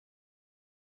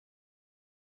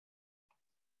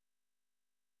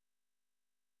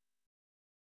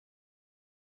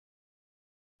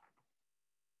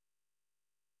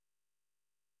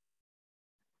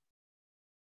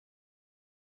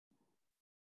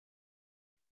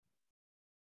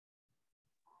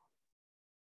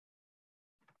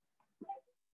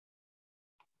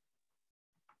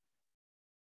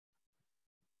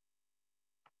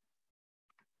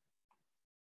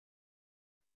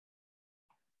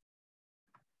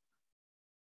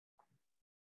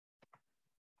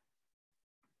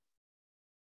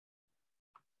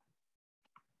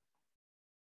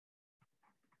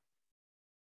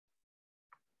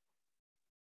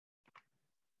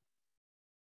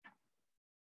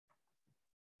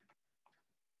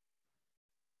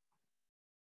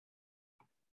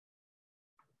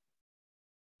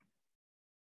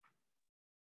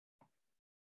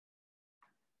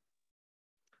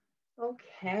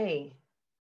Okay.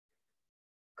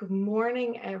 Good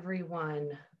morning,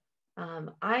 everyone.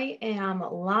 I am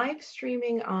live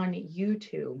streaming on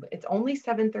YouTube. It's only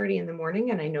 7:30 in the morning,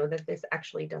 and I know that this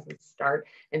actually doesn't start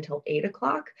until 8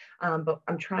 o'clock, but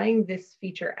I'm trying this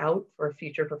feature out for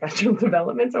future professional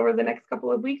developments over the next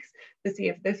couple of weeks to see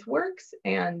if this works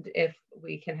and if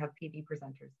we can have PD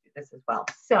presenters do this as well.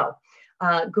 So,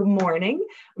 good morning.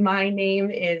 My name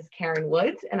is Karen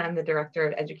Woods, and I'm the Director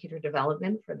of Educator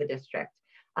Development for the district.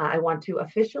 I want to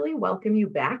officially welcome you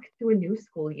back to a new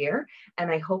school year, and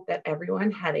I hope that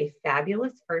everyone had a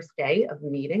fabulous first day of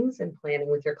meetings and planning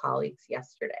with your colleagues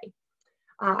yesterday.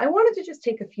 I wanted to just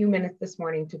take a few minutes this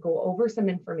morning to go over some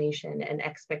information and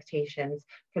expectations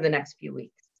for the next few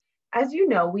weeks. As you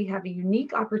know, we have a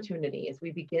unique opportunity as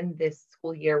we begin this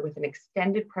school year with an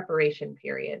extended preparation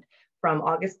period from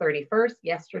August 31st,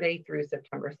 yesterday, through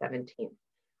September 17th.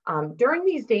 During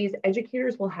these days,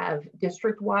 educators will have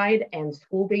district-wide and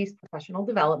school-based professional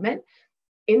development,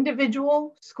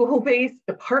 individual, school-based,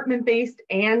 department-based,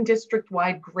 and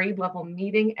district-wide grade-level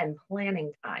meeting and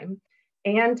planning time,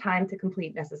 and time to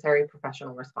complete necessary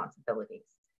professional responsibilities.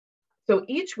 So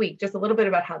each week, just a little bit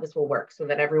about how this will work so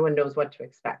that everyone knows what to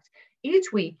expect.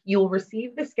 Each week, you'll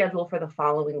receive the schedule for the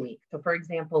following week. So for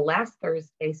example, last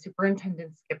Thursday,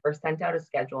 Superintendent Skipper sent out a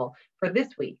schedule for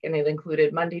this week, and it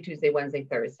included Monday, Tuesday, Wednesday,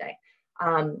 Thursday.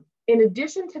 In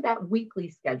addition to that weekly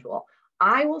schedule,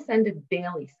 I will send a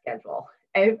daily schedule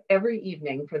every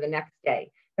evening for the next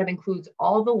day that includes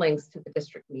all the links to the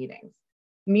district meetings.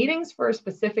 Meetings for a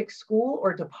specific school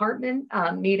or department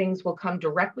meetings will come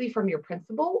directly from your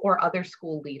principal or other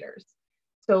school leaders.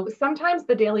 So sometimes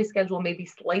the daily schedule may be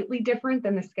slightly different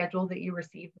than the schedule that you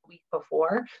received the week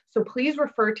before. So please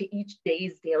refer to each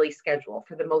day's daily schedule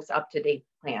for the most up-to-date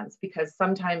plans, because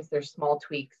sometimes there's small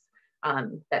tweaks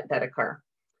that occur.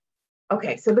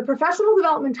 Okay, so the professional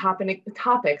development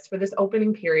topics for this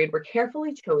opening period were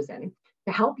carefully chosen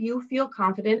to help you feel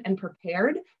confident and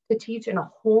prepared to teach in a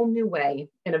whole new way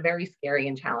in a very scary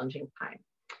and challenging time.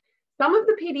 Some of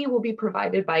the PD will be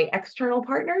provided by external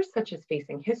partners such as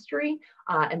Facing History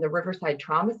and the Riverside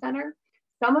Trauma Center.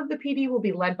 Some of the PD will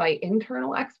be led by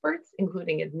internal experts,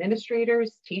 including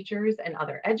administrators, teachers, and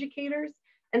other educators.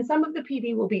 And some of the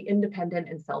PD will be independent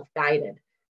and self-guided.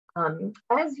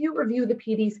 As you review the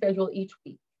PD schedule each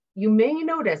week, you may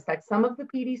notice that some of the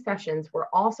PD sessions were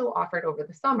also offered over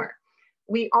the summer.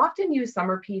 We often use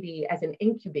summer PD as an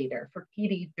incubator for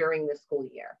PD during the school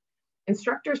year.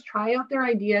 Instructors try out their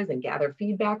ideas and gather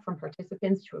feedback from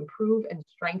participants to improve and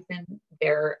strengthen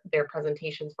their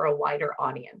presentations for a wider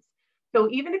audience. So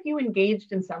even if you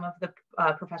engaged in some of the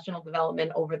professional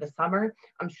development over the summer,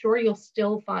 I'm sure you'll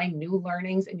still find new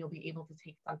learnings and you'll be able to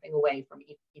take something away from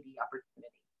each PD opportunity.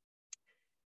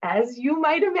 As you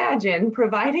might imagine,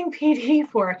 providing PD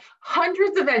for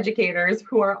hundreds of educators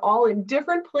who are all in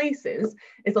different places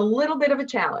is a little bit of a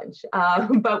challenge,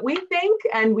 but we think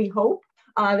and we hope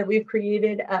that we've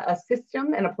created a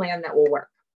system and a plan that will work.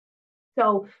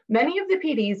 So many of the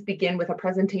PDs begin with a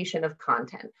presentation of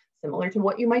content, similar to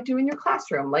what you might do in your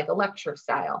classroom, like a lecture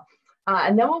style.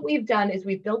 And then what we've done is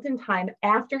we've built in time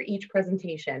after each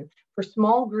presentation for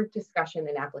small group discussion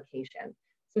and application.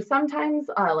 So sometimes,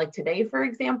 like today, for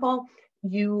example,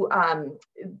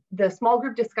 the small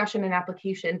group discussion and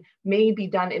application may be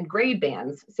done in grade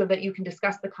bands so that you can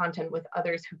discuss the content with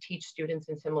others who teach students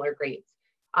in similar grades.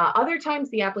 Other times,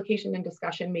 the application and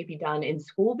discussion may be done in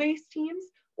school-based teams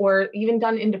or even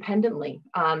done independently.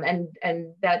 And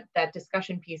that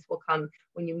discussion piece will come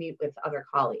when you meet with other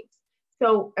colleagues.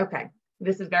 So, okay,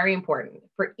 this is very important.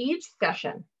 For each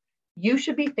session, you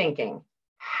should be thinking,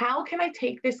 how can I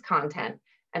take this content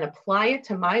and apply it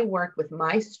to my work with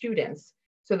my students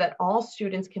so that all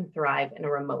students can thrive in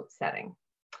a remote setting?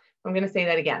 I'm going to say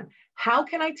that again. How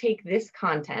can I take this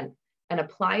content and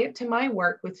apply it to my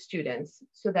work with students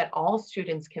so that all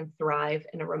students can thrive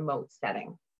in a remote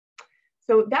setting?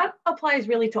 So that applies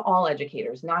really to all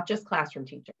educators, not just classroom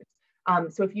teachers.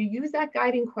 So if you use that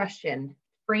guiding question,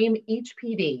 frame each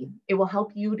PD, it will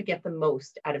help you to get the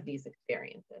most out of these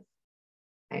experiences.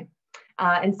 Okay.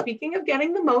 And speaking of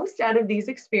getting the most out of these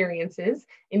experiences,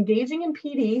 engaging in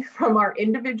PD from our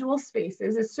individual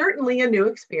spaces is certainly a new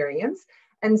experience.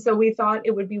 And so we thought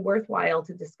it would be worthwhile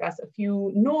to discuss a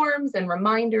few norms and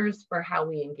reminders for how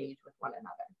we engage with one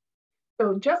another.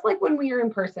 So just like when we are in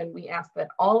person, we ask that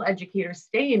all educators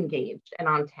stay engaged and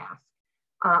on task.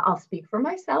 I'll speak for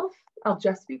myself. I'll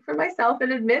just speak for myself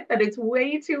and admit that it's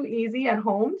way too easy at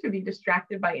home to be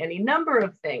distracted by any number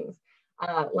of things.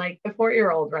 Like the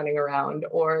 4-year-old running around,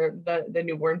 or the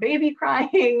newborn baby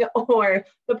crying, or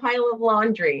the pile of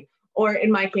laundry, or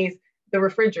in my case, the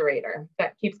refrigerator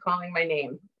that keeps calling my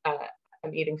name.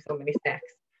 I'm eating so many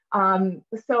snacks.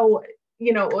 So,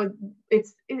 you know,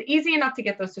 it's easy enough to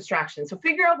get those distractions. So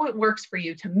figure out what works for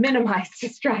you to minimize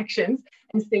distractions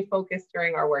and stay focused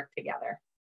during our work together.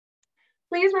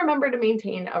 Please remember to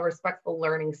maintain a respectful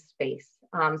learning space.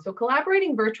 So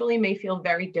collaborating virtually may feel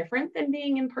very different than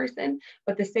being in person,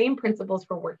 but the same principles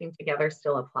for working together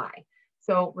still apply.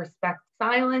 So respect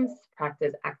silence,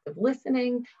 practice active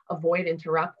listening, avoid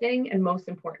interrupting, and most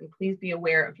important, please be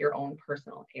aware of your own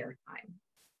personal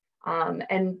airtime.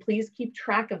 And please keep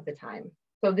track of the time.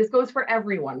 So this goes for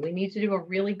everyone. We need to do a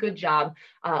really good job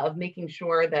of making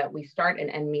sure that we start and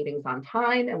end meetings on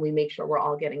time, and we make sure we're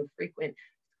all getting frequent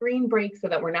screen breaks so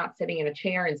that we're not sitting in a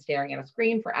chair and staring at a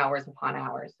screen for hours upon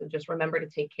hours. So just remember to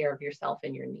take care of yourself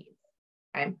and your needs,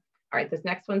 okay? All right, this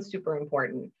next one's super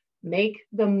important. Make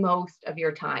the most of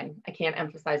your time. I can't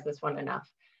emphasize this one enough.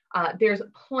 There's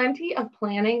plenty of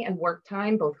planning and work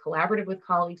time, both collaborative with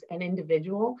colleagues and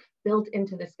individual, built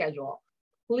into the schedule.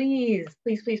 Please,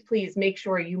 please, please, please make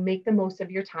sure you make the most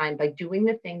of your time by doing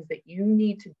the things that you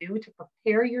need to do to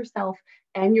prepare yourself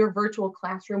and your virtual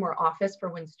classroom or office for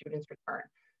when students return.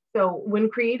 So when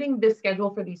creating this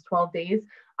schedule for these 12 days,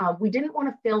 we didn't want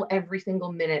to fill every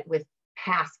single minute with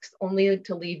tasks only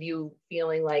to leave you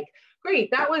feeling like,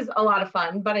 great, that was a lot of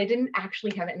fun, but I didn't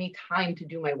actually have any time to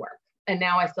do my work. And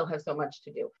now I still have so much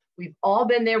to do. We've all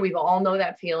been there. We've all know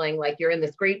that feeling like you're in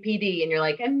this great PD and you're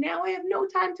like, and now I have no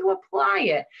time to apply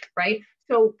it, right?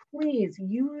 So please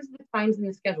use the times in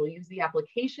the schedule, use the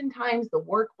application times, the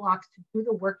work blocks to do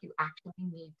the work you actually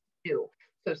need to do.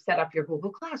 So set up your Google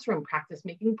Classroom, practice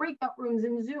making breakout rooms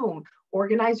in Zoom,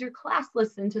 organize your class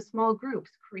lists into small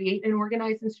groups, create and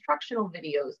organize instructional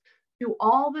videos, do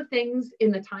all the things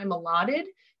in the time allotted,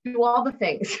 do all the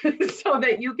things so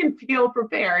that you can feel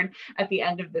prepared at the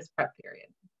end of this prep period,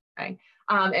 okay?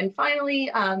 And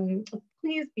finally,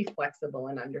 please be flexible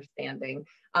and understanding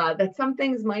that some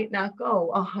things might not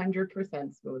go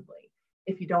 100% smoothly.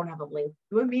 If you don't have a link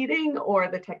to a meeting or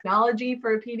the technology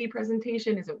for a PD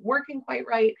presentation isn't working quite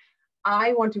right,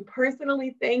 I want to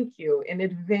personally thank you in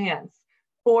advance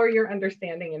for your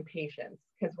understanding and patience,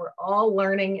 because we're all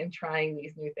learning and trying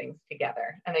these new things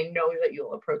together. And I know that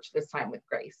you'll approach this time with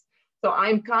grace. So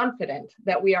I'm confident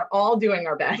that we are all doing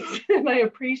our best, and I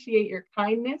appreciate your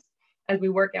kindness as we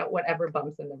work out whatever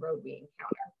bumps in the road we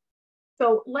encounter.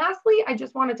 So lastly, I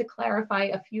just wanted to clarify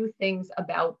a few things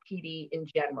about PD in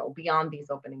general beyond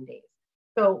these opening days.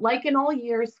 So like in all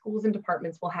years, schools and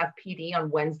departments will have PD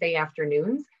on Wednesday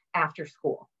afternoons after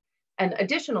school. And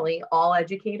additionally, all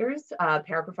educators,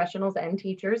 paraprofessionals, and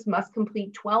teachers must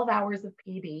complete 12 hours of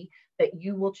PD that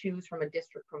you will choose from a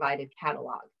district provided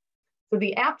catalog. So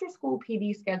the after school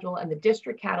PD schedule and the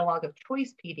district catalog of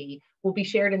choice PD will be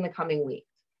shared in the coming weeks.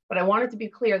 But I wanted to be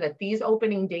clear that these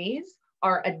opening days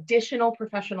are additional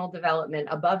professional development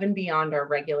above and beyond our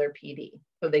regular PD.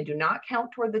 So they do not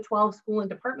count toward the 12 school and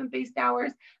department-based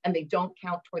hours, and they don't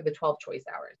count toward the 12 choice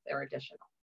hours. They're additional.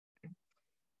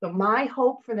 So my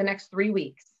hope for the next 3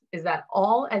 weeks is that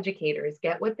all educators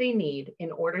get what they need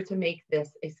in order to make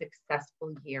this a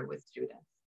successful year with students.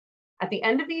 At the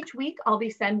end of each week, I'll be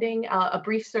sending a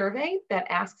brief survey that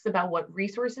asks about what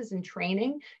resources and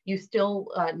training you still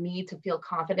need to feel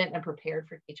confident and prepared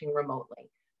for teaching remotely.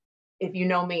 If you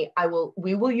know me,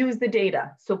 we will use the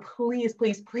data. So please,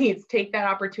 please, please take that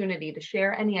opportunity to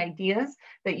share any ideas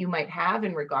that you might have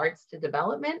in regards to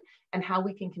development and how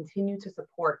we can continue to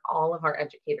support all of our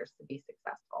educators to be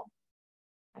successful.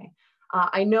 Okay.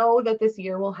 I know that this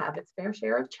year will have its fair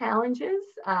share of challenges.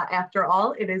 After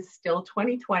all, it is still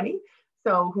 2020,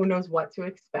 so who knows what to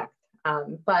expect.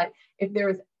 But if there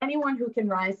is anyone who can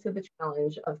rise to the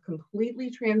challenge of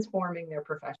completely transforming their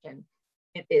profession,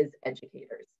 it is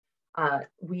educators.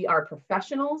 We are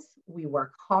professionals, we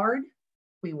work hard,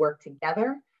 we work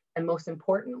together, and most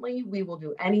importantly, we will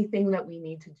do anything that we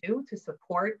need to do to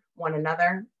support one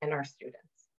another and our students.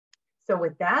 So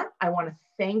with that, I want to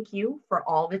thank you for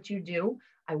all that you do.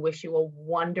 I wish you a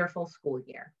wonderful school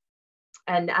year.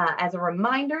 And as a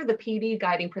reminder, the PD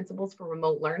Guiding Principles for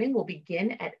Remote Learning will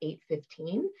begin at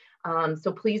 8:15.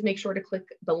 So please make sure to click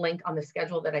the link on the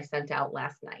schedule that I sent out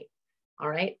last night. All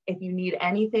right, if you need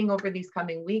anything over these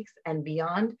coming weeks and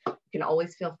beyond, you can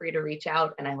always feel free to reach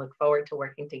out, and I look forward to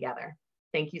working together.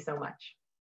 Thank you so much.